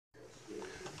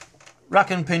rack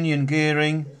and pinion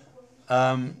gearing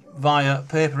via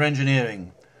paper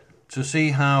engineering to see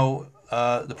how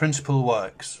the principle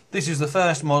works. This is the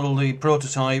first model, the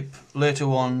prototype. Later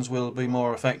ones will be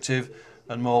more effective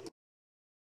and more.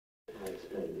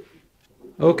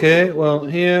 Okay, well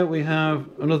here we have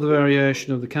another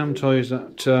variation of the cam toys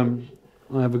that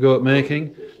I have a go at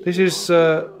making. This is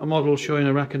a model showing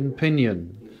a rack and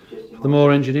pinion. For the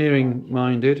more engineering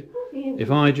minded,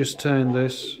 if I just turn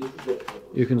this,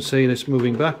 you can see this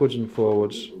moving backwards and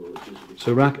forwards.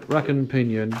 So rack and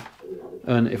pinion,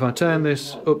 and if I turn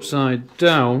this upside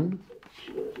down,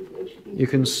 you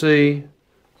can see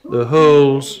the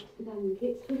holes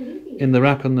in the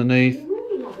rack underneath.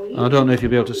 I don't know if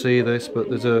you'll be able to see this, but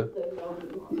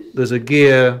there's a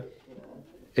gear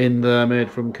in there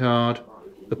made from card.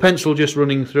 The pencil just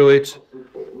running through it,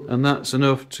 and that's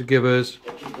enough to give us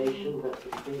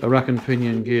a rack and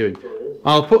pinion gearing.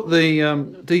 I'll put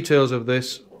the details of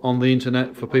this on the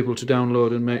internet for people to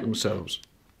download and make themselves.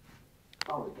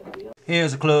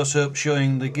 Here's a close-up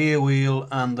showing the gear wheel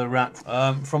and the rack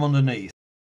from underneath.